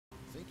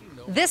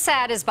This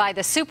ad is by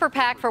the super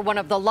PAC for one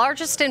of the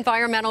largest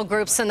environmental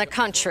groups in the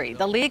country,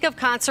 the League of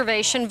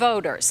Conservation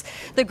Voters.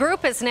 The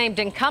group has named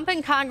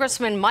incumbent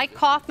Congressman Mike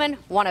Coffman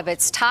one of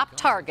its top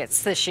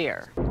targets this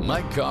year.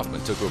 Mike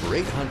Coffman took over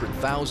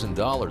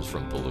 $800,000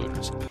 from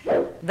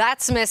polluters.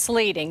 That's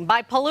misleading.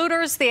 By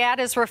polluters, the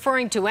ad is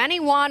referring to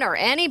anyone or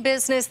any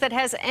business that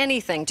has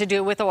anything to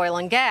do with oil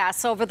and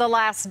gas over the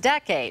last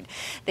decade.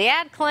 The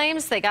ad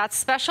claims they got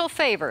special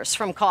favors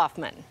from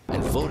Coffman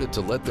And voted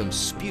to let them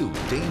spew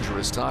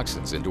dangerous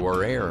toxins into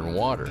our air and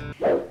water.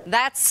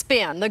 That's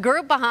spin. The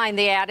group behind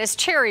the ad is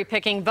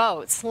cherry-picking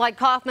votes, like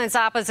Coffman's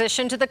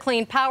opposition to the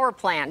Clean Power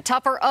Plan,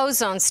 tougher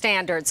ozone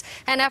standards,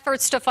 and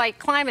efforts to fight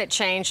climate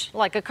change,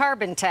 like a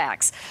carbon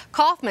tax.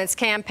 Coffman's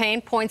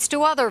campaign points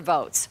to other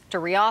votes, to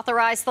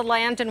reauthorize the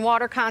Land and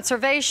Water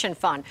Conservation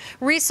Fund,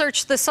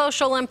 research the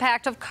social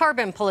impact of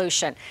carbon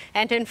pollution,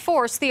 and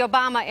enforce the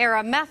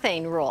Obama-era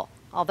methane rule,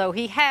 although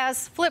he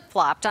has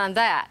flip-flopped on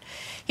that.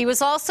 He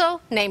was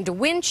also named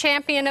Wind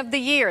Champion of the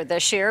Year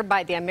this year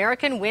by the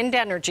American Wind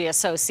Energy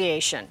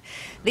Association.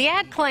 The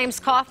ad claims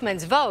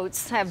Coffman's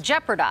votes have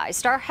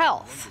jeopardized our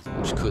health,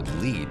 Which could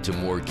lead to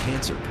more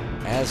cancer,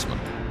 asthma,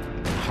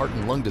 and heart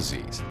and lung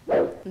disease.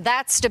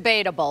 That's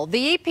debatable.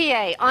 The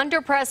EPA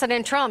under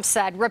President Trump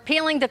said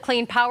repealing the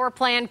Clean Power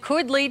Plan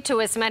could lead to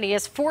as many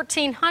as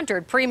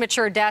 1,400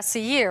 premature deaths a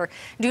year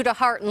due to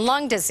heart and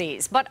lung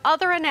disease. But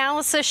other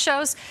analysis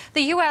shows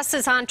the U.S.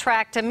 is on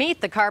track to meet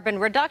the carbon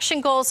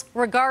reduction goals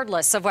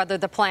regardless of whether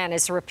the plan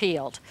is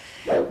repealed.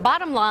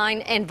 Bottom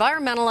line,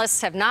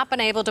 environmentalists have not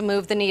been able to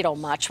move the needle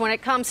much when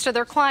it comes to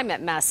their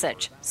climate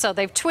message, so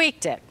they've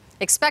tweaked it.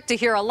 Expect to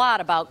hear a lot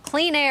about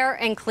clean air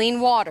and clean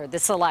water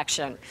this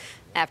election.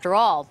 After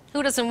all,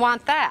 who doesn't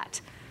want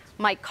that?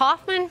 Mike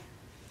Coffman?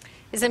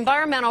 His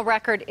environmental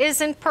record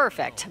isn't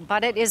perfect,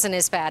 but it isn't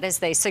as bad as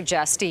they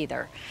suggest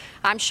either.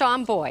 I'm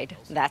Sean Boyd.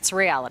 That's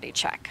Reality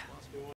Check.